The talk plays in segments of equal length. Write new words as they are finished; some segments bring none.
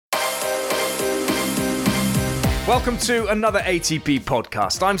Welcome to another ATP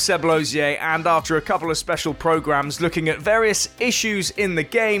podcast. I'm Seb Lauzier, and after a couple of special programs looking at various issues in the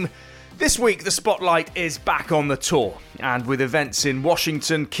game, this week the spotlight is back on the tour. And with events in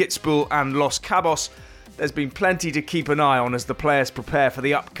Washington, Kitzbühel and Los Cabos, there's been plenty to keep an eye on as the players prepare for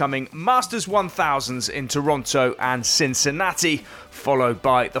the upcoming Masters 1000s in Toronto and Cincinnati, followed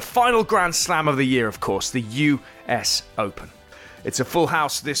by the final Grand Slam of the year, of course, the US Open. It's a full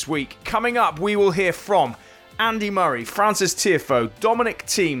house this week. Coming up, we will hear from Andy Murray, Frances Tiafoe, DOMINIC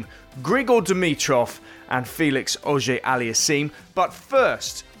Thiem, GRIGOR Dimitrov and FELIX Auger-Aliassime. But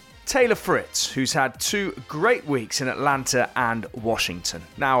first, Taylor Fritz, who's had two great weeks in Atlanta and Washington.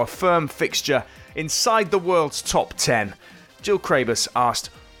 Now a firm fixture inside the world's top 10. Jill Craybas asked,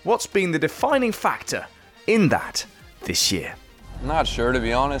 what's been the defining factor in that this year? I'm not sure, to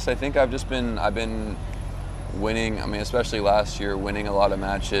be honest. I think I've been winning, especially last year, winning a lot of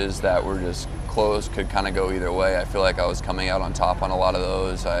matches that were just close, could kind of go either way. I feel like I was coming out on top on a lot of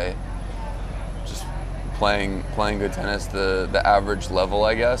those. I just playing good tennis. The average level,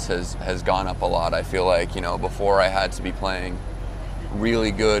 I guess, has gone up a lot. I feel like, before I had to be playing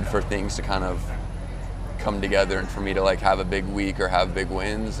really good for things to kind of come together and for me to have a big week or have big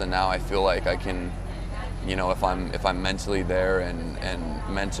wins, and now I feel like I can, if I'm mentally there and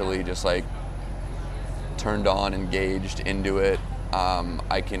mentally just turned on, engaged into it,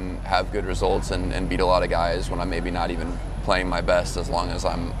 I can have good results and beat a lot of guys when I'm maybe not even playing my best, as long as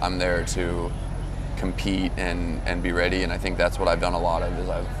I'm there to compete and be ready. And I think that's what I've done a lot of, is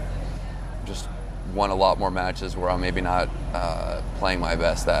I've just won a lot more matches where I'm maybe not playing my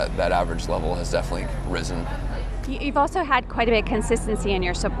best. That average level has definitely risen. You've also had quite a bit of consistency in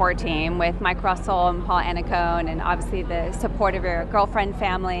your support team with Mike Russell and Paul Annacone, and obviously the support of your girlfriend,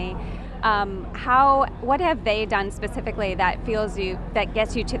 family. What have they done specifically that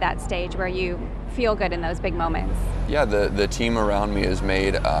gets you to that stage where you feel good in those big moments? Yeah, the team around me has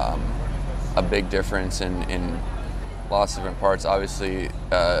made a big difference in lots of different parts. Obviously,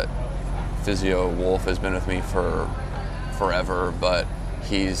 physio Wolf has been with me for forever, but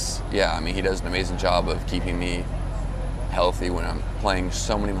he does an amazing job of keeping me healthy when I'm playing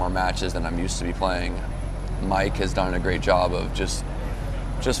so many more matches than I'm used to be playing. Mike has done a great job of just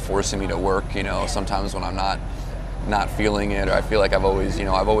forcing me to work, sometimes when I'm not feeling it, or I feel like I've always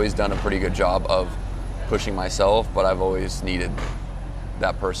done a pretty good job of pushing myself, but I've always needed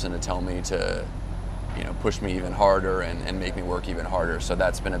that person to tell me to, push me even harder and make me work even harder. So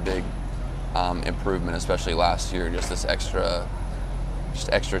that's been a big improvement, especially last year, just this extra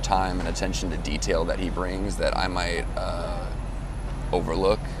time and attention to detail that he brings that I might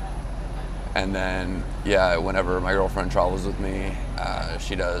overlook. And then, whenever my girlfriend travels with me,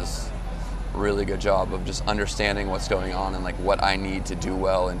 she does a really good job of just understanding what's going on and what I need to do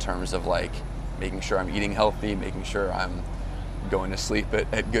well in terms of making sure I'm eating healthy, making sure I'm going to sleep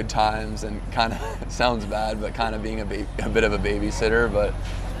at good times, and kind of sounds bad, but kind of being a bit of a babysitter. But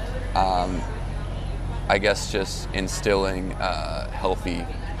I guess just instilling healthy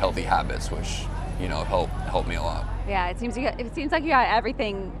habits, which help me a lot. Yeah, it seems like you got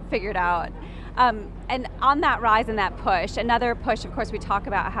everything figured out. And on that rise and that push, another push, of course, we talk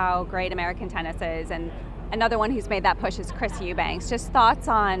about how great American tennis is, and another one who's made that push is Chris Eubanks. Just thoughts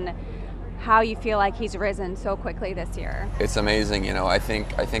on how you feel like he's risen so quickly this year. It's amazing. I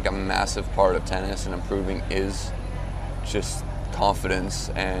think a massive part of tennis and improving is just confidence.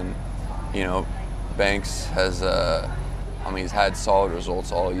 And Banks has he's had solid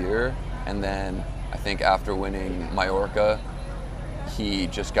results all year, and then I think after winning Mallorca, he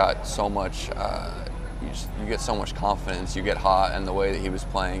just got so much, you get so much confidence, you get hot, and the way that he was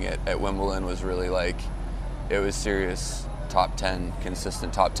playing at Wimbledon was really it was serious top 10,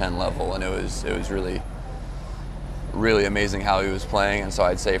 consistent top 10 level, and it was really, really amazing how he was playing. And so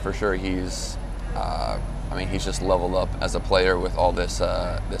I'd say for sure he's just leveled up as a player with all this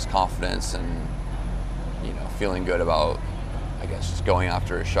confidence and, feeling good about, I guess, just going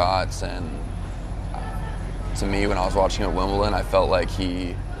after his shots. And to me, when I was watching at Wimbledon, I felt like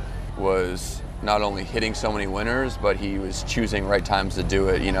he was not only hitting so many winners, but he was choosing right times to do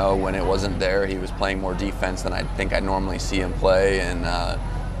it. When it wasn't there, he was playing more defense than I think I normally see him play, and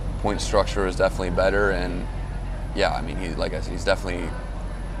point structure is definitely better. And he's definitely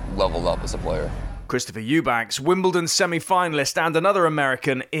leveled up as a player. Christopher Eubanks, Wimbledon semi-finalist and another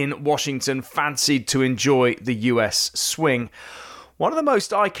American in Washington, fancied to enjoy the US swing. One of the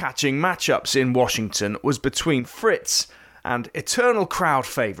most eye-catching matchups in Washington was between Fritz and eternal crowd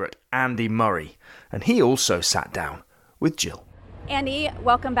favourite Andy Murray, and he also sat down with Jill. Andy,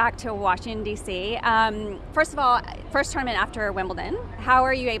 welcome back to Washington, D.C. First of all, first tournament after Wimbledon. How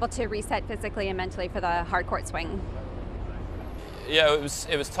are you able to reset physically and mentally for the hard court swing? Yeah, it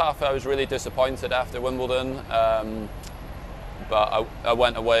was tough. I was really disappointed after Wimbledon, but I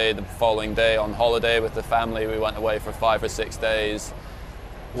went away the following day on holiday with the family. We went away for 5 or 6 days,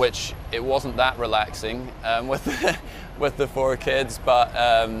 which it wasn't that relaxing with the 4 kids, but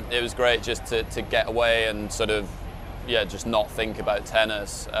it was great just to get away and sort of just not think about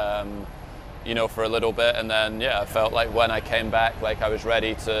tennis, for a little bit. And then I felt like when I came back, like I was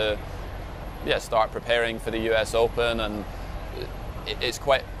ready to start preparing for the US Open. And it's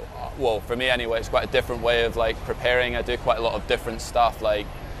quite, well, for me anyway, it's quite a different way of like preparing. I do quite a lot of different stuff, like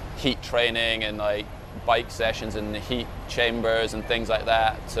heat training and like bike sessions in the heat chambers and things like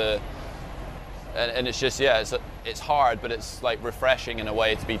that. And it's just, it's hard, but it's like refreshing in a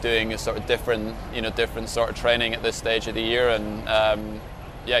way to be doing a sort of different sort of training at this stage of the year. And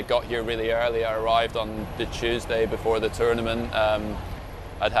got here really early. I arrived on the Tuesday before the tournament.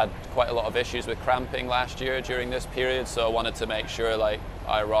 I'd had quite a lot of issues with cramping last year during this period, so I wanted to make sure like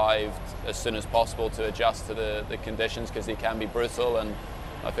I arrived as soon as possible to adjust to the conditions, because they can be brutal, and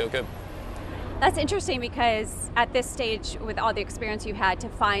I feel good. That's interesting, because at this stage, with all the experience you had, to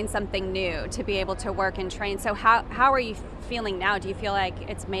find something new, to be able to work and train. So how are you feeling now? Do you feel like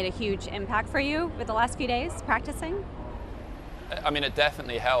it's made a huge impact for you with the last few days practicing? I mean, it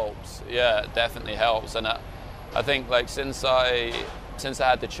definitely helps. Yeah, it definitely helps. And I think like since I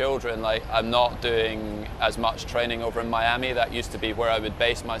had the children, like I'm not doing as much training over in Miami. That used to be where I would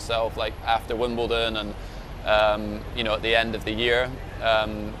base myself, like after Wimbledon and at the end of the year,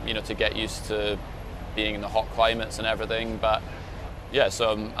 to get used to being in the hot climates and everything. But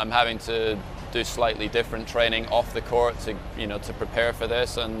so I'm having to do slightly different training off the court to prepare for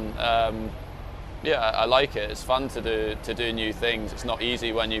this. And I like it. It's fun to do new things. It's not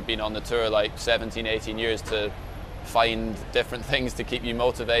easy when you've been on the tour like 17, 18 years to find different things to keep you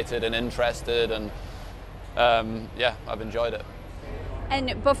motivated and interested. And I've enjoyed it.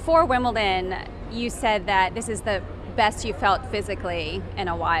 And before Wimbledon, you said that this is the best you felt physically in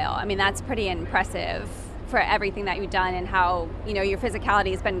a while. I mean, that's pretty impressive for everything that you've done, and how your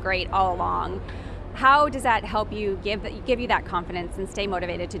physicality has been great all along. How does that help you give you that confidence and stay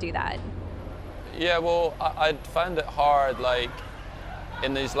motivated to do that? Yeah, well, I found it hard, like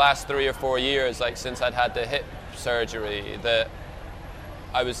in these last 3 or 4 years, like since I'd had the hip surgery, that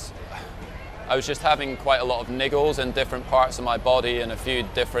I was just having quite a lot of niggles in different parts of my body, and a few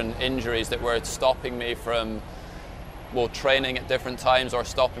different injuries that were stopping me from training at different times, or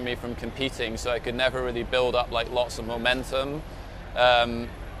stopping me from competing. So I could never really build up like lots of momentum.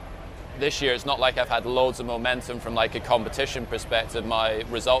 This year, it's not like I've had loads of momentum from like a competition perspective. My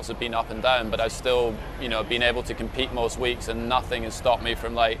results have been up and down, but I've still, been able to compete most weeks, and nothing has stopped me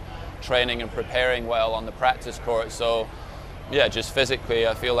from like training and preparing well on the practice court. So just physically,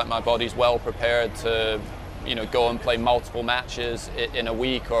 I feel like my body's well prepared to, go and play multiple matches in a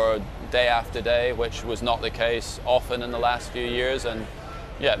week or day after day, which was not the case often in the last few years. And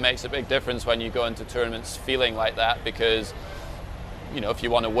it makes a big difference when you go into tournaments feeling like that, because if you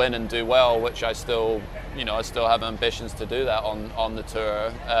want to win and do well, which I still have ambitions to do that on the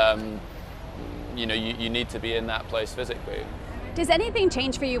tour, you need to be in that place physically. Does anything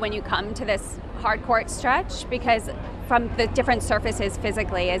change for you when you come to this hard court stretch? Because from the different surfaces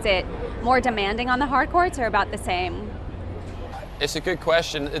physically, is it more demanding on the hard courts, or about the same? It's a good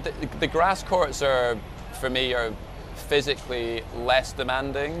question. The grass courts are physically less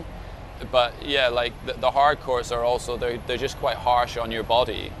demanding, but like the hard courts are also, they're just quite harsh on your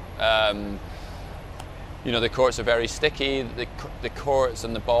body. The courts are very sticky. The courts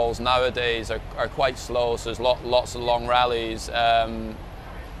and the balls nowadays are quite slow, so there's lots of long rallies, and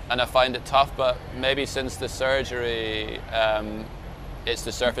I find it tough. But maybe since the surgery, it's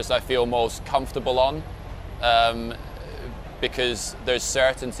the surface I feel most comfortable on, because there's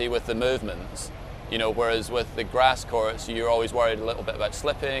certainty with the movements. Whereas with the grass courts, you're always worried a little bit about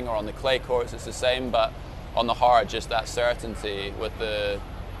slipping, or on the clay courts it's the same, but on the hard, just that certainty with the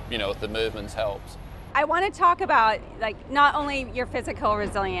movements helps. I want to talk about not only your physical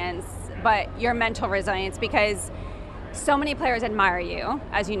resilience, but your mental resilience, because so many players admire you,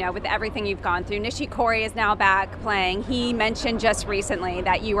 as you know, with everything you've gone through. Nishikori is now back playing. He mentioned just recently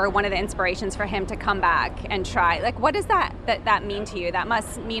that you were one of the inspirations for him to come back and try. What does that mean to you? That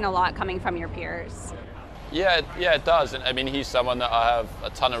must mean a lot coming from your peers. Yeah, it does. And I mean, he's someone that I have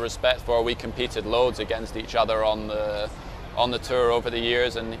a ton of respect for. We competed loads against each other on the tour over the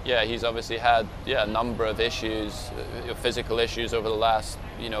years, and he's obviously had a number of issues, physical issues over the last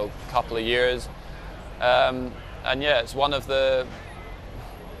couple of years. And it's one of the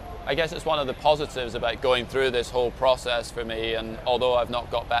I guess it's one of the positives about going through this whole process for me, and although I've not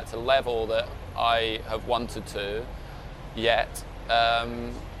got back to the level that I have wanted to yet,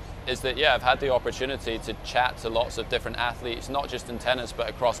 is that, yeah, I've had the opportunity to chat to lots of different athletes, not just in tennis, but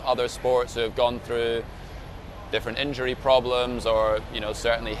across other sports who have gone through different injury problems or,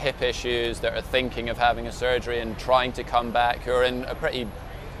 certainly hip issues, that are thinking of having a surgery and trying to come back, who are in a pretty,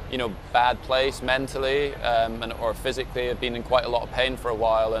 bad place mentally or physically, have been in quite a lot of pain for a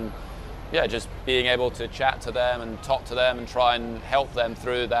while. And yeah, just being able to chat to them and talk to them and try and help them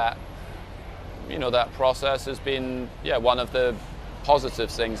through that, that process has been, one of the positive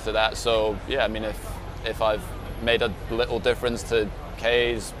things to that. So yeah, I mean, if I've made a little difference to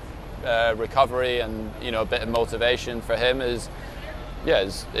Kay's recovery and a bit of motivation for him is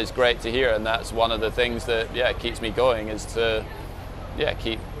great to hear. And that's one of the things that keeps me going, is to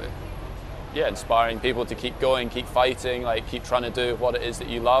keep inspiring people to keep going, keep fighting, like keep trying to do what it is that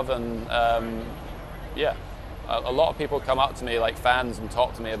you love. And a lot of people come up to me, like fans, and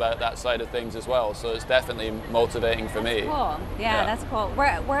talk to me about that side of things as well. So it's definitely motivating for me. Cool. Yeah, that's cool.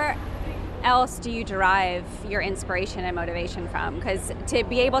 Where else do you derive your inspiration and motivation from? Because to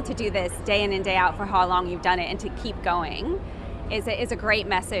be able to do this day in and day out for how long you've done it and to keep going is a great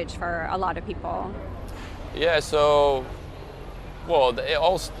message for a lot of people. Yeah, so, well,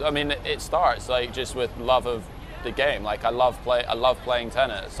 it starts like just with love of the game. Like I love playing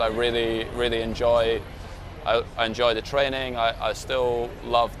tennis. I really enjoy. I enjoy the training. I still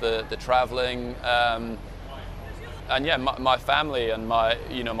love the traveling. And yeah, my family and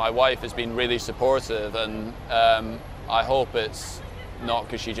my wife has been really supportive, and I hope it's not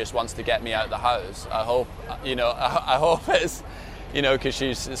because she just wants to get me out of the house. I hope it's because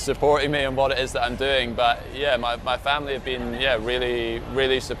she's supporting me in what it is that I'm doing. But yeah, my family have been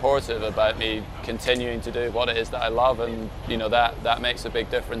really supportive about me continuing to do what it is that I love, and that makes a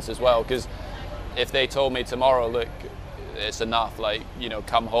big difference as well. Because if they told me tomorrow, look, it's enough, like,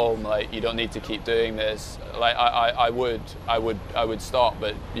 come home, like, you don't need to keep doing this, like, I would stop.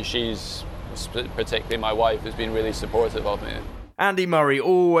 But she's, particularly my wife, has been really supportive of me. Andy Murray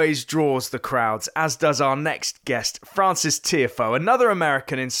always draws the crowds, as does our next guest, Frances Tiafoe, another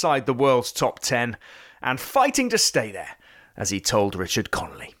American inside the world's top 10 and fighting to stay there, as he told Richard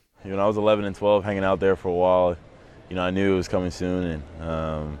Connelly. When I was 11 and 12, hanging out there for a while, I knew it was coming soon,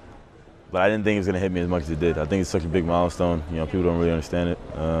 and but I didn't think it was going to hit me as much as it did. I think it's such a big milestone. People don't really understand it.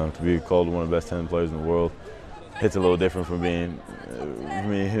 To be called one of the best tennis players in the world, hits a little different from being,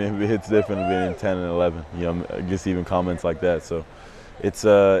 it's different than being in 10 and 11. I guess even comments like that. So it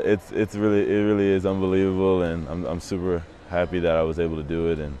really is unbelievable, and I'm super happy that I was able to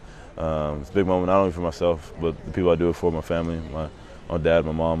do it. And it's a big moment not only for myself, but the people I do it for, my family, my dad,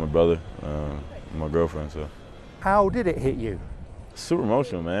 my mom, my brother, my girlfriend. So how did it hit you? Super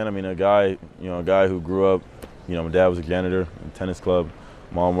emotional, man. I mean, a guy who grew up, my dad was a janitor in a tennis club,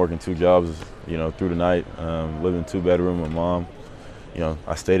 mom working 2 jobs, through the night, living in 2-bedroom with mom.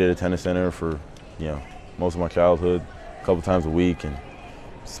 I stayed at a tennis center for, most of my childhood, a couple times a week, and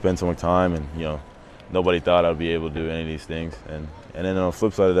spent so much time, and, nobody thought I'd be able to do any of these things. And then on the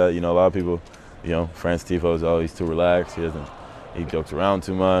flip side of that, a lot of people, Frances Tiafoe is always too relaxed. He jokes around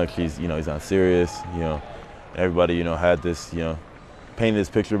too much. He's not serious. Everybody, had this, painted this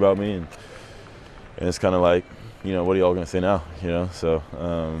picture about me, and it's kind of like, what are y'all gonna say now? So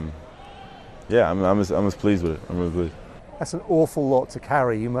I'm as pleased with it. I'm really pleased. That's an awful lot to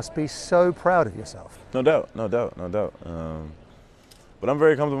carry. You must be so proud of yourself. No doubt. But I'm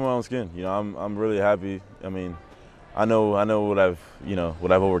very comfortable in my own skin. I'm really happy. I mean, I know what I've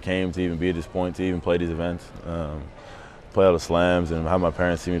overcame to even be at this point, to even play these events, play all the slams, and have my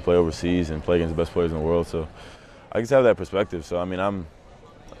parents see me play overseas and play against the best players in the world. So I just have that perspective. So I mean,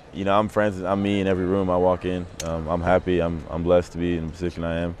 I'm friends. I'm me in every room I walk in. I'm happy. I'm blessed to be in the position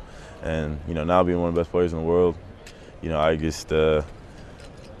I am, and now being one of the best players in the world, I just I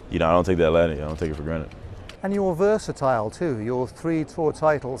don't take that lightly. I don't take it for granted. And you're versatile too. Your 3 tour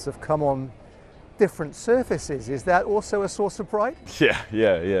titles have come on different surfaces. Is that also a source of pride? Yeah.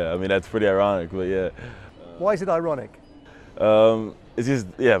 I mean, that's pretty ironic, but yeah. Why is it ironic? It's just,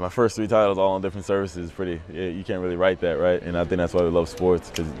 my first 3 titles all on different surfaces is pretty, you can't really write that, right? And I think that's why we love sports,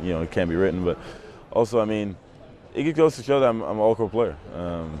 because, it can't be written. But also, I mean, it goes to show that I'm an all-court player.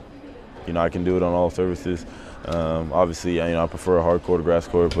 I can do it on all surfaces. Obviously, I prefer a hard court or grass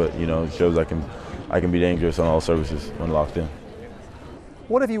court, but, it shows I can be dangerous on all surfaces when locked in.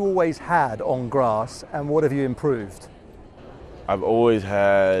 What have you always had on grass, and what have you improved? I've always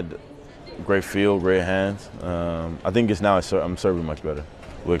had great feel, great hands. I think it's now I'm serving much better,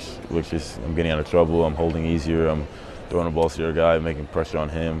 which is, I'm getting out of trouble, I'm holding easier, I'm throwing the balls to your guy, making pressure on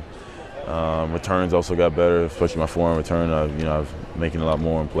him. Returns also got better, especially my forehand return. I was making a lot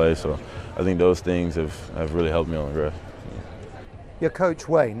more in play, so I think those things have really helped me on the grass. Your coach,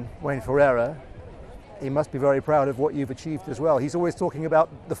 Wayne Ferreira, he must be very proud of what you've achieved as well. He's always talking about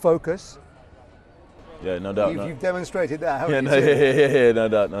the focus. Yeah, no doubt. You've demonstrated that, haven't you? Yeah, no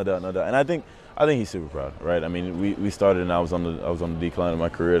doubt. And I think he's super proud, right? I mean, we started and I was on the decline of my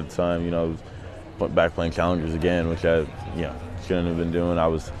career at the time. I was back playing challengers again, which I shouldn't have been doing. I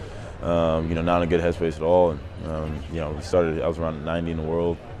was not in a good headspace at all. And we started. I was around 90 in the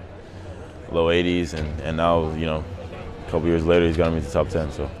world, low 80s, and now a couple years later he's got me to the top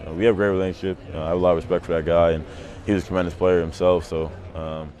 10. So we have a great relationship. I have a lot of respect for that guy, and he was a tremendous player himself. So.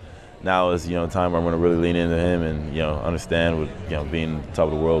 Now is a time where I'm going to really lean into him and understand what being top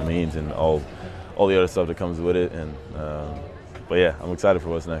of the world means and all the other stuff that comes with it. And but yeah, I'm excited for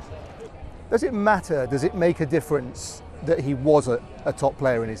what's next. Does it matter? Does it make a difference that he was a top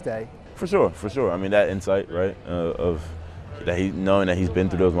player in his day? For sure. I mean, that insight, right, of that knowing that he's been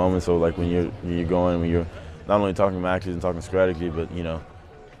through those moments. So like when you're not only talking matches and talking strategy, but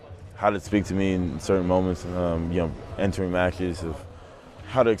how to speak to me in certain moments. Entering matches of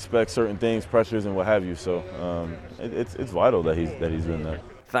how to expect certain things, pressures, and what have you. So it's vital that he's doing that.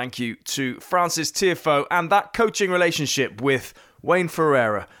 Thank you to Francis Tiafoe, and that coaching relationship with Wayne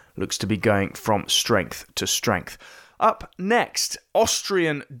Ferreira looks to be going from strength to strength. Up next,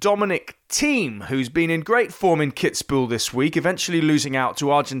 Austrian DOMINIC Thiem, who's been in great form in Kitzbühel this week, eventually losing out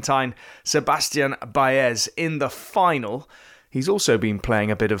to Argentine Sebastian Baez in the final. He's also been playing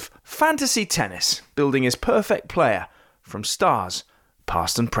a bit of fantasy tennis, building his perfect player from stars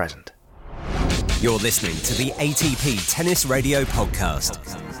past and present. You're listening to the ATP Tennis Radio Podcast.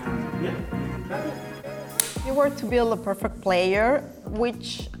 If you were to build a perfect player,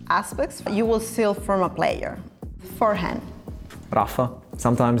 which aspects you will steal from a player? Forehand. Rafa.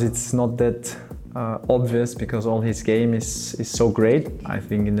 Sometimes it's not that obvious because all his game is so great. I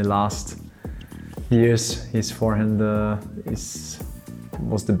think in the last years his forehand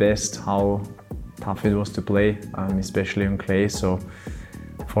was the best, how tough it was to play, especially on clay. So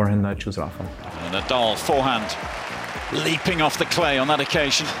forehand, I choose Rafa. And Nadal, forehand, leaping off the clay on that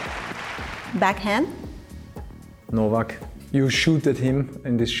occasion. Backhand? Novak. You shoot at him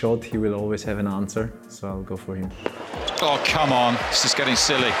in this shot, he will always have an answer, so I'll go for him. Oh, come on, this is getting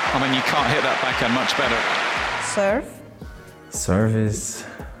silly. I mean, you can't hit that backhand much better. Serve? Serve is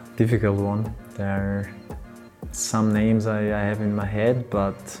a difficult one. There are some names I have in my head,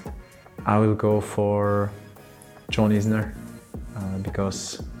 but I will go for John Isner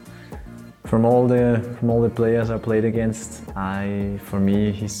because from all the players I played against, for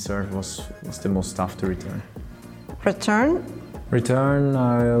me his serve was the most tough to return. Return,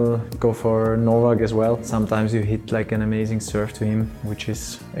 I'll go for Novak as well. Sometimes you hit like an amazing serve to him, which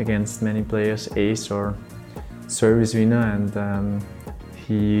is against many players ace or service winner, and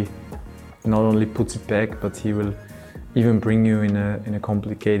he not only puts it back, but he will even bring you in a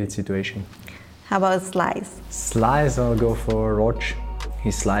complicated situation. How about slice? Slice, I'll go for Roch.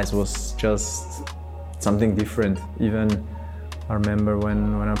 His slice was just something different. Even I remember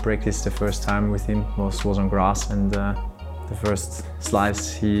when I practiced the first time with him was on grass, and the first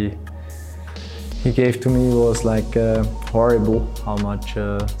slice he gave to me was like horrible. How much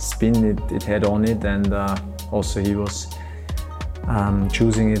spin it had on it, and also he was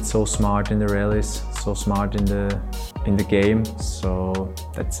choosing it so smart in the rallies, so smart in the game. So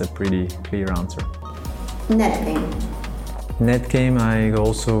that's a pretty clear answer. Net game. Net game, I go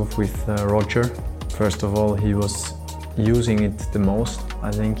also with Roger. First of all, he was using it the most.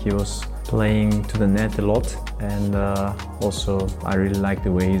 I think he was playing to the net a lot, and also I really like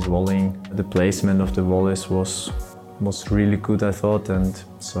the way he's volleying. The placement of the volleys was really good, I thought, and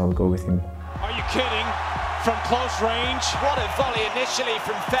so I'll go with him. Are you kidding? From close range, what a volley initially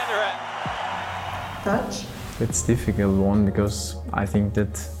from Federer. Touch? It's a difficult one because I think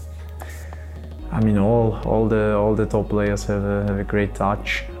that all the top players have a great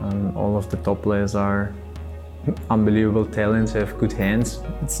touch, and all of the top players are unbelievable talents, have good hands.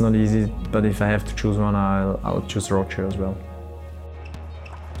 It's not easy, but if I have to choose one, I'll choose Roger as well.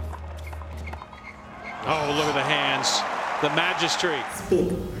 Oh, look at the hands, the magistry.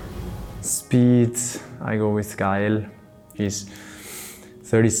 Speed, I go with Gael. He's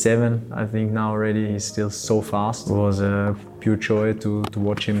 37, I think now already. He's still so fast. It was a pure joy to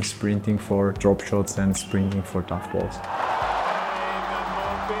watch him sprinting for drop shots and sprinting for tough balls.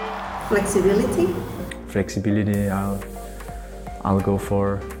 Flexibility, I'll go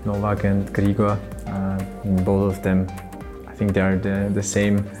for Novak and GRIGOR. Both of them, I think they are the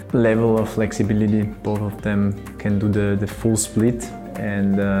same level of flexibility. Both of them can do the full split,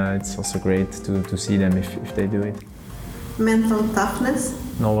 and it's also great to see them if they do it. Mental toughness?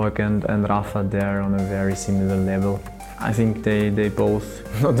 Novak and Rafa, they're on a very similar level. I think they both,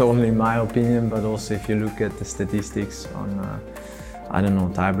 not only in my opinion, but also if you look at the statistics on, I don't know,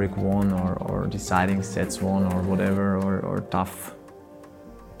 tiebreak won or deciding sets won or whatever, or tough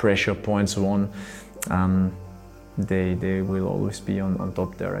pressure points won, they will always be on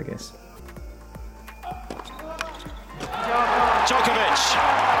top there, I guess. Djokovic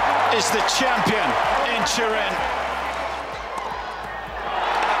is the champion in Turin.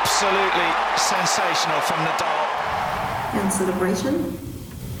 Absolutely sensational from Nadal. And celebration?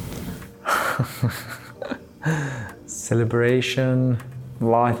 Celebration,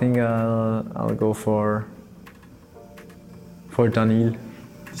 well, I think I'll go for Daniil.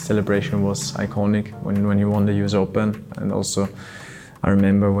 The celebration was iconic when he won the US Open, and also I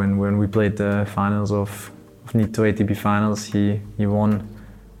remember when we played the finals of Nitto ATP finals, he won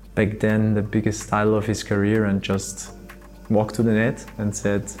back then the biggest title of his career and just walked to the net and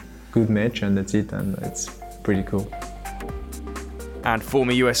said, good match, and that's it, and it's pretty cool. And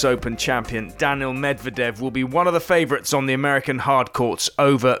former US Open champion Daniil Medvedev will be one of the favourites on the American hard courts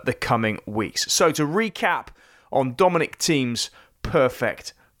over the coming weeks. So to recap on Dominic Thiem's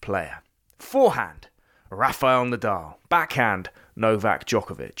perfect player. Forehand, Rafael Nadal. Backhand, Novak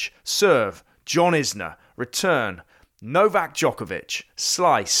Djokovic. Serve, John Isner. Return, Novak Djokovic.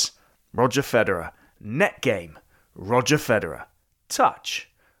 Slice, Roger Federer. Net game, Roger Federer.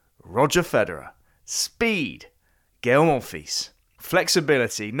 Touch, Roger Federer. Speed, Gael Monfils.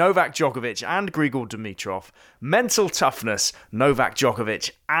 Flexibility, Novak Djokovic and Grigor Dimitrov. Mental toughness, Novak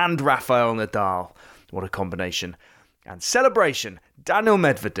Djokovic and Rafael Nadal. What a combination. And celebration, Daniil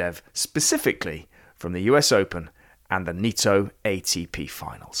Medvedev, specifically from the US Open and the Nitto ATP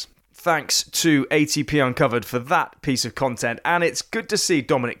Finals. Thanks to ATP Uncovered for that piece of content, and it's good to see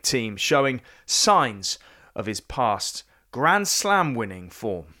Dominic Thiem showing signs of his past Grand Slam winning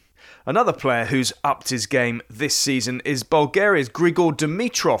form. Another player who's upped his game this season is Bulgaria's Grigor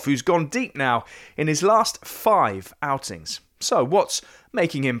Dimitrov, who's gone deep now in his last 5 outings. So what's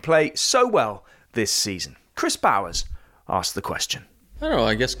making him play so well this season? Chris Bowers asked the question. I don't know,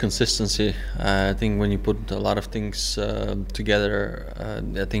 I guess consistency. I think when you put a lot of things together,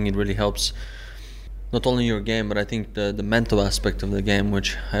 I think it really helps not only your game, but I think the mental aspect of the game,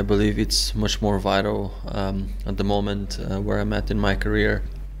 which I believe it's much more vital at the moment where I'm at in my career.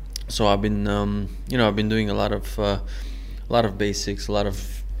 So I've been, I've been doing a lot of basics, a lot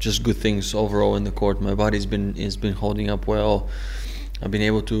of just good things overall in the court. My body's been holding up well. I've been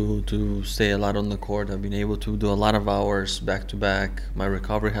able to stay a lot on the court. I've been able to do a lot of hours back to back. My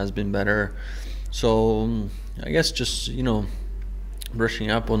recovery has been better. So I guess just brushing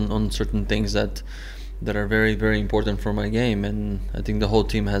up on certain things that are very, very important for my game. And I think the whole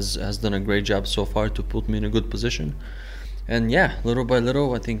team has done a great job so far to put me in a good position. And yeah, little by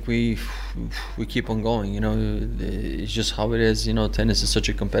little, I think we keep on going. It's just how it is. Tennis is such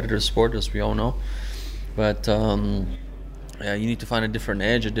a competitive sport, as we all know. But you need to find a different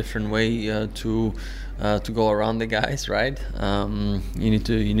edge, a different way to go around the guys, right? You need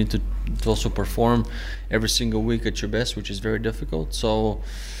to also perform every single week at your best, which is very difficult. So,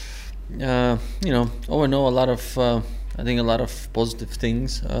 all in all, I think a lot of positive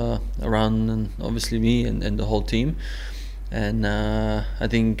things around, and obviously me and the whole team. And I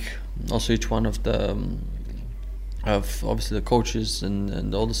think also each one of obviously the coaches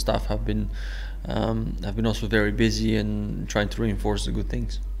and all the staff have been also very busy and trying to reinforce the good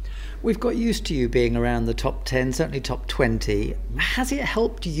things. We've got used to you being around the top 10, certainly top 20. Has it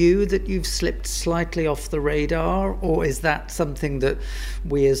helped you that you've slipped slightly off the radar, or is that something that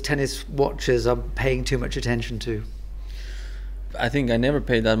we as tennis watchers are paying too much attention to? I think I never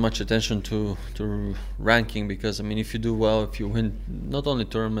paid that much attention to ranking, because if you do well, if you win not only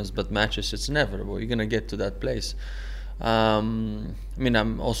tournaments but matches, it's inevitable. You're gonna get to that place. I'm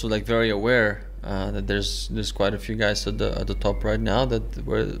also very aware that there's quite a few guys at the top right now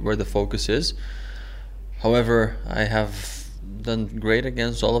where the focus is. However, I have done great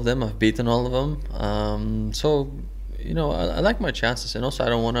against all of them. I've beaten all of them. So I like my chances, and also I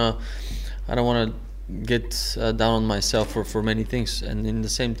don't wanna get down on myself for many things. And in the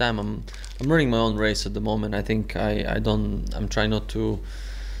same time, I'm running my own race at the moment. I think I'm trying not to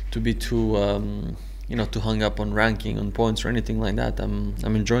be too too hung up on ranking, on points or anything like that.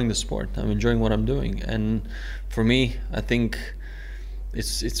 I'm enjoying the sport. I'm enjoying what I'm doing, and for me, I think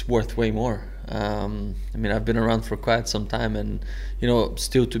it's worth way more. I've been around for quite some time, and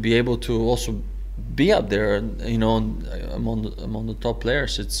still to be able to also be up there, among the top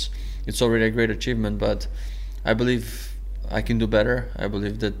players. It's already a great achievement, but I believe I can do better. I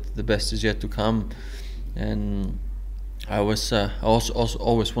believe that the best is yet to come, and I also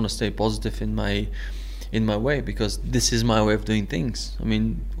always want to stay positive in my way, because this is my way of doing things. I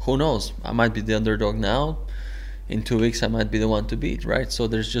mean, who knows? I might be the underdog now. In 2 weeks, I might be the one to beat, right? So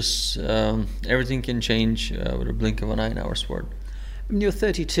there's just everything can change with a blink of an eye in our sport. I mean, you're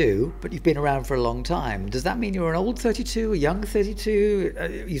 32, but you've been around for a long time. Does that mean you're an old 32, a young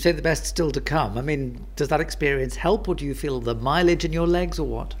 32? You say the best still to come. I mean, does that experience help, or do you feel the mileage in your legs, or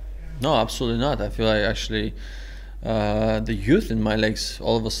what? No, absolutely not. I feel like actually the youth in my legs,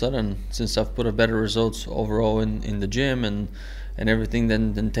 all of a sudden, since I've put a better results overall in the gym and everything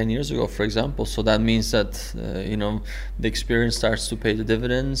than 10 years ago, for example. So that means that the experience starts to pay the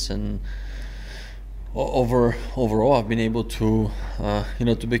dividends, and overall I've been able to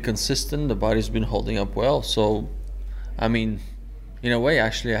to be consistent. The body's been holding up well. So I mean, in a way,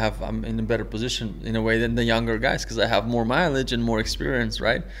 actually I'm in a better position in a way than the younger guys, because I have more mileage and more experience,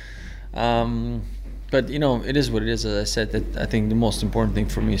 right? But it is what it is. As I said, that I think the most important thing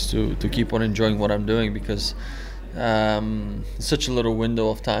for me is to keep on enjoying what I'm doing, because it's such a little window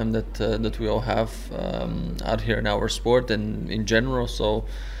of time that we all have out here in our sport and in general. So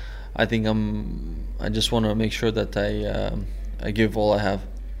I think I just want to make sure that I give all I have.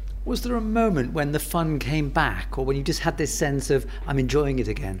 Was there a moment when the fun came back, or when you just had this sense of, I'm enjoying it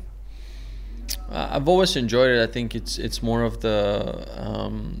again? I've always enjoyed it. I think it's more of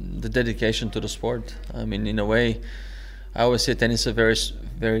the dedication to the sport. I mean, in a way, I always say tennis is a very,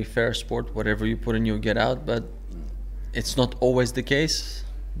 very fair sport. Whatever you put in, you get out. But it's not always the case.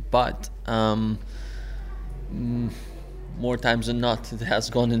 But more times than not, it has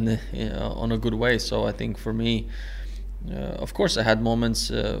gone on a good way. So I think for me, of course, I had moments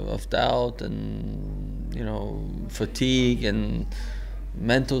of doubt and fatigue and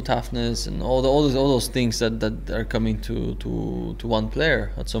mental toughness and all those things that are coming to one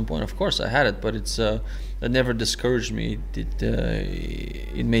player at some point. Of course, I had it, but that never discouraged me.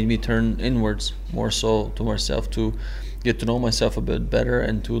 It made me turn inwards more so to myself, to get to know myself a bit better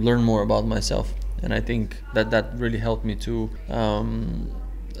and to learn more about myself. And I think that really helped me to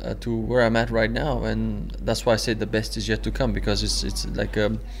where I'm at right now. And that's why I say the best is yet to come, because it's like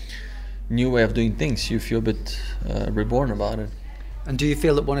a new way of doing things. You feel a bit reborn about it. And do you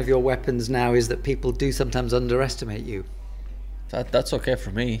feel that one of your weapons now is that people do sometimes underestimate you? That's okay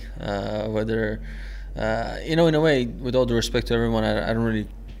for me. Whether in a way, with all the respect to everyone, I don't really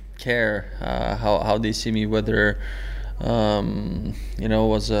care how they see me, whether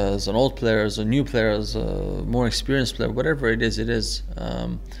as an old player, as a new player, as a more experienced player, whatever it is.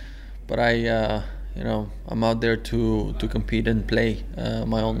 But I'm out there to compete and play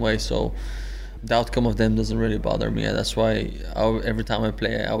my own way. So the outcome of them doesn't really bother me. That's why every time I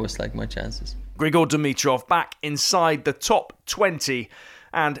play, I always like my chances. Grigor Dimitrov back inside the top 20,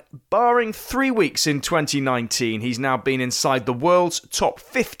 and barring 3 weeks in 2019, he's now been inside the world's top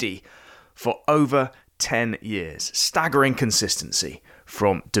 50 for over 10 years. Staggering consistency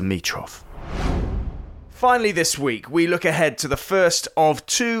from Dimitrov. Finally this week, we look ahead to the first of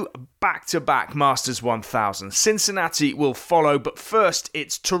two back-to-back Masters 1000. Cincinnati will follow, but first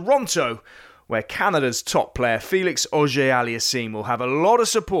it's Toronto, where Canada's top player FELIX Auger-Aliassime will have a lot of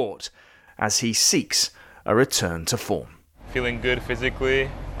support as he seeks a return to form. Feeling good physically.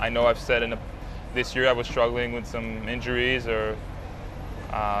 I know I've said this year I was struggling with some injuries or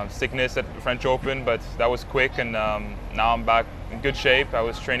sickness at the French Open, but that was quick, and now I'm back in good shape. I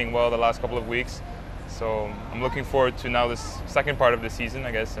was training well the last couple of weeks, so I'm looking forward to now this second part of the season,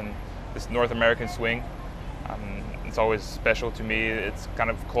 I guess, and this North American swing. It's always special to me. It's kind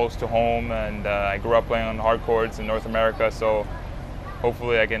of close to home, and I grew up playing on hard courts in North America, so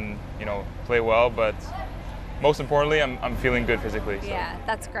hopefully I can, play well, but most importantly, I'm feeling good physically. So. Yeah,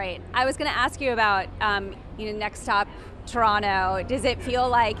 that's great. I was going to ask you about, next stop, Toronto. Does it feel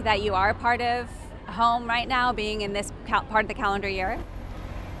like that you are part of home right now, being in this part of the calendar year?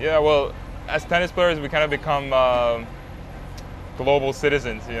 Yeah, well, as tennis players, we kind of become global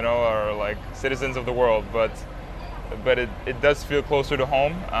citizens, or like citizens of the world, but it does feel closer to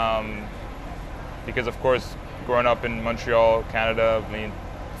home because, of course, growing up in Montreal, Canada, I mean,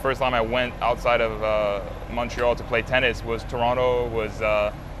 the first time I went outside of Montreal to play tennis was Toronto, was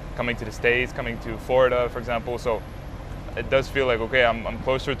coming to the States, coming to Florida, for example. So it does feel like, okay, I'm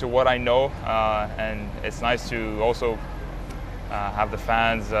closer to what I know, and it's nice to also have the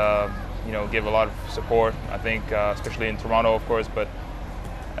fans, give a lot of support. I think, especially in Toronto, of course, but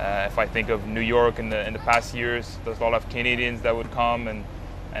if I think of New York in the past years, there's a lot of Canadians that would come, and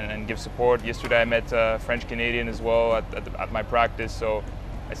and give support. Yesterday I met a French Canadian as well at my practice, so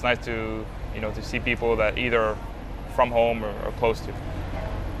it's nice to to see people that either from home or close to.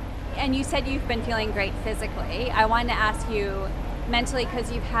 And you said you've been feeling great physically. I wanted to ask you mentally,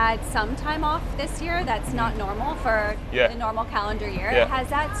 because you've had some time off this year that's not normal for the normal calendar year. Yeah. Has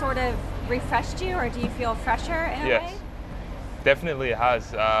that sort of refreshed you, or do you feel fresher in a way? Definitely it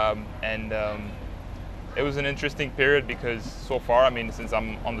has. It was an interesting period because so far, since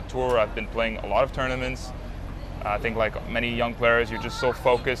I'm on the tour, I've been playing a lot of tournaments. I think like many young players, you're just so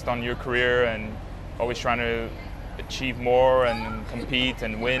focused on your career and always trying to achieve more and compete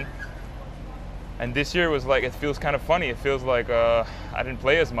and win. And this year was like, it feels kind of funny. It feels like I didn't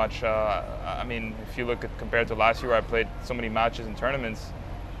play as much. If you look at compared to last year, I played so many matches and tournaments.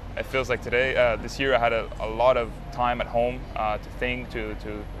 It feels like this year I had a lot of time at home to think, to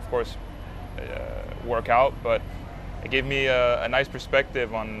of course work out, but it gave me a nice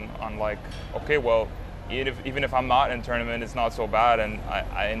perspective on like, okay, well, even if I'm not in a tournament, it's not so bad, and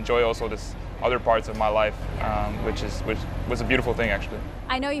I enjoy also this other parts of my life, which was a beautiful thing actually.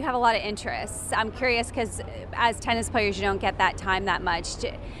 I know you have a lot of interests. I'm curious because as tennis players, you don't get that time that much.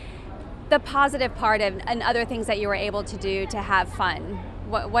 The positive part and other things that you were able to do to have fun.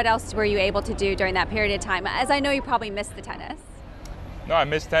 What else were you able to do during that period of time? As I know you probably missed the tennis. No, I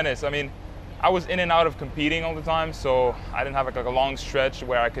missed tennis. I was in and out of competing all the time, so I didn't have like a long stretch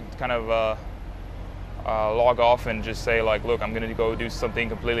where I could kind of log off and just say like, look, I'm going to go do something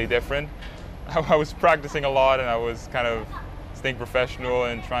completely different. I was practicing a lot and I was kind of staying professional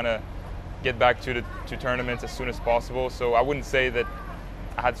and trying to get back to tournaments as soon as possible. So I wouldn't say that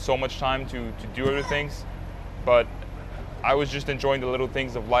I had so much time to do other things, but I was just enjoying the little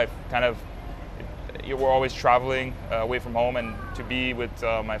things of life. You were always traveling away from home, and to be with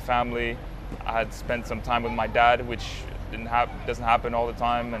my family. I had spent some time with my dad, which doesn't happen all the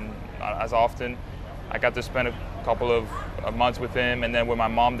time and not as often. I got to spend a couple of months with him, and then with my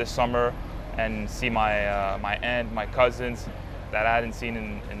mom this summer, and see my aunt, my cousins that I hadn't seen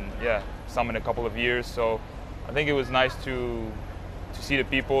in a couple of years. So I think it was nice to see the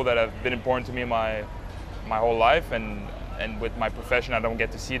people that have been important to me my whole life, and with my profession I don't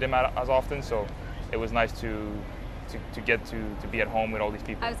get to see them as often, so it was nice to get to be at home with all these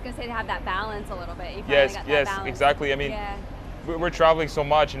people. I was going to say to have that balance a little bit. Yes, exactly. We're traveling so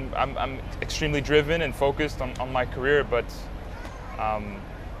much, and I'm extremely driven and focused on my career, but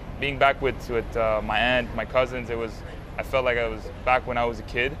being back with my aunt, my cousins, I felt like I was back when I was a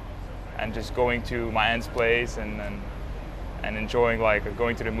kid, and just going to my aunt's place and enjoying like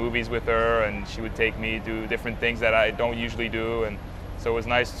going to the movies with her, and she would take me do different things that I don't usually do, and so it was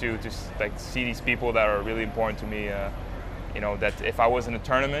nice to like see these people that are really important to me. That if I was in a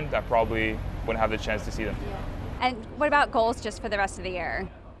tournament, I probably wouldn't have the chance to see them. Yeah. And what about goals just for the rest of the year?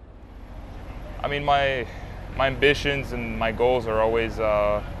 My ambitions and my goals are always.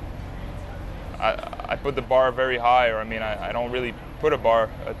 I put the bar very high, or I don't really put a bar,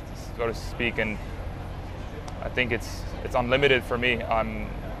 so to speak, and I think it's unlimited for me.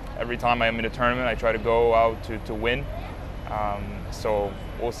 Every time I'm in a tournament, I try to go out to win. So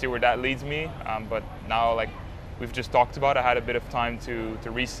we'll see where that leads me. But now, like we've just talked about, I had a bit of time to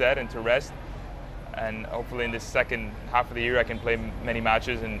reset and to rest. And hopefully in this second half of the year, I can play many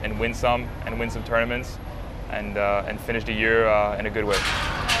matches and win some tournaments and finish the year in a good way.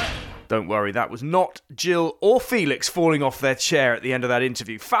 Don't worry, that was not Jill or Felix falling off their chair at the end of that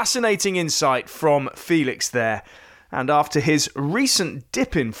interview. Fascinating insight from Felix there. And after his recent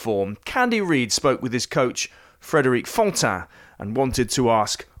dip in form, Candy Reid spoke with his coach, FREDERIC FONTANG, and wanted to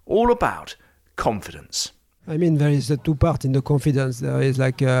ask all about confidence. There is a two part in the confidence. There is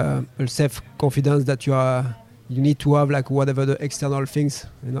like a self-confidence that you need to have, like whatever the external things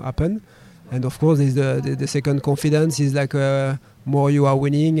happen. And of course, there's the second confidence is like more you are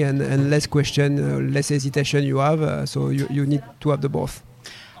winning and less question, less hesitation you have. So you need to have the both.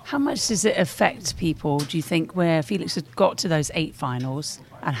 How much does it affect people, do you think, where Felix had got to those 8 finals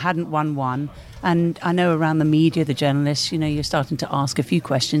and hadn't won one? And I know around the media, the journalists, you're starting to ask a few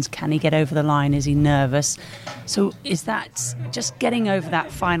questions. Can he get over the line? Is he nervous? So is that just getting over that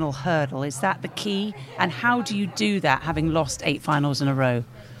final hurdle? Is that the key? And how do you do that, having lost 8 finals in a row?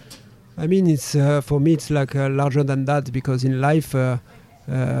 It's for me, it's like larger than that, because in life, you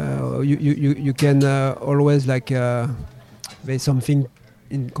can always there's something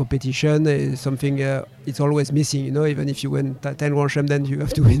in competition, something it's always missing. Even if you win 10 Grand Slam, then you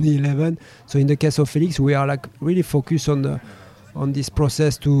have to win 11. So in the case of Felix, we are really focused on this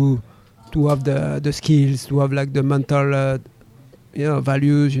process to have the skills, to have the mental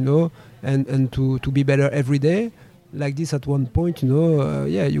values, and to be better every day. like this at one point, you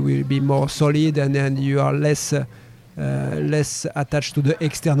will be more solid, and then you are less attached to the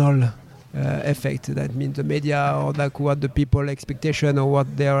external effect. That means the media or like what the people expectation or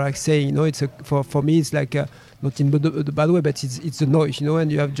what they are like saying. It's for me it's like not in the bad way, but it's a noise,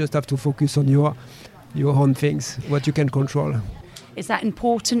 and you just have to focus on your own things, what you can control. Is that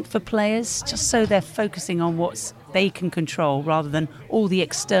important for players, just so they're focusing on what they can control rather than all the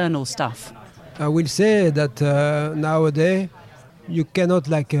external stuff? I will say that nowadays you cannot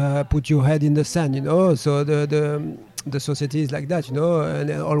put your head in the sand, So the society is like that,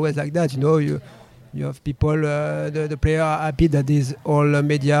 and always like that, You have people, the players are happy that these all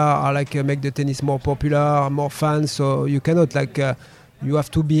media are make the tennis more popular, more fans. So you cannot you have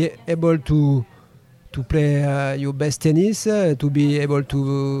to be able to play your best tennis, to be able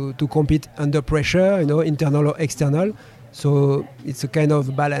to compete under pressure, internal or external. So it's a kind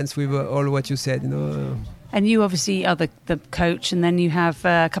of balance with all what you said, And you obviously are the coach, and then you have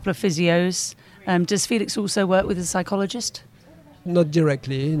a couple of physios. Does Felix also work with a psychologist? Not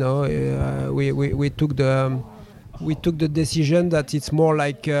directly, we took the decision that it's more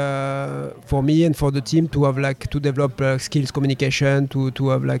for me and for the team to have to develop skills communication, to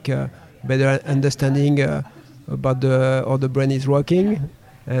have a better understanding about how the brain is working,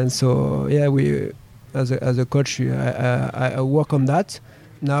 and so we as a coach I work on that.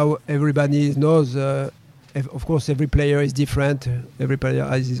 Now everybody knows. Of course, every player is different. Every player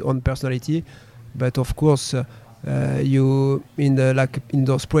has his own personality, but of course. You in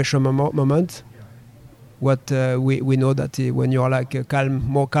those pressure moments, what we know that when you are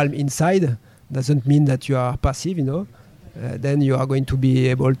more calm inside, doesn't mean that you are passive, then you are going to be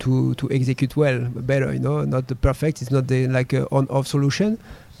able to execute better, not the perfect. It's not the on-off solution,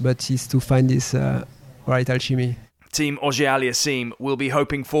 but it's to find this right alchemy. Team Auger-Aliassime will be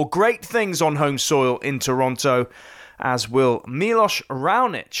hoping for great things on home soil in Toronto, as will Milos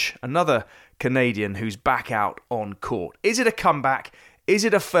Raonic, another Canadian who's back out on court. Is it a comeback? Is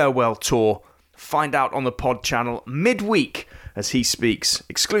it a farewell tour? Find out on the pod channel midweek as he speaks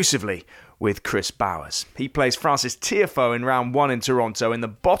exclusively with Chris Bowers. He plays France's Tiafoe in round 1 in Toronto in the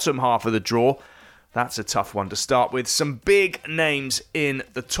bottom half of the draw. That's a tough one to start with. Some big names in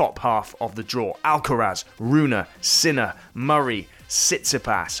the top half of the draw. Alcaraz, Rune, Sinner, Murray,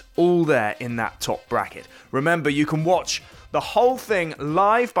 Tsitsipas, all there in that top bracket. Remember, you can watch the whole thing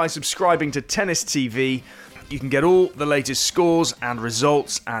live by subscribing to Tennis TV. You can get all the latest scores and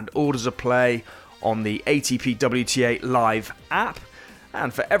results and orders of play on the ATP WTA Live app.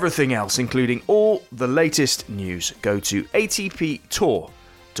 And for everything else, including all the latest news, go to atptour.com.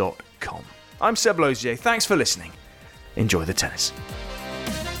 I'm Seb Lauzier. Thanks for listening. Enjoy the tennis.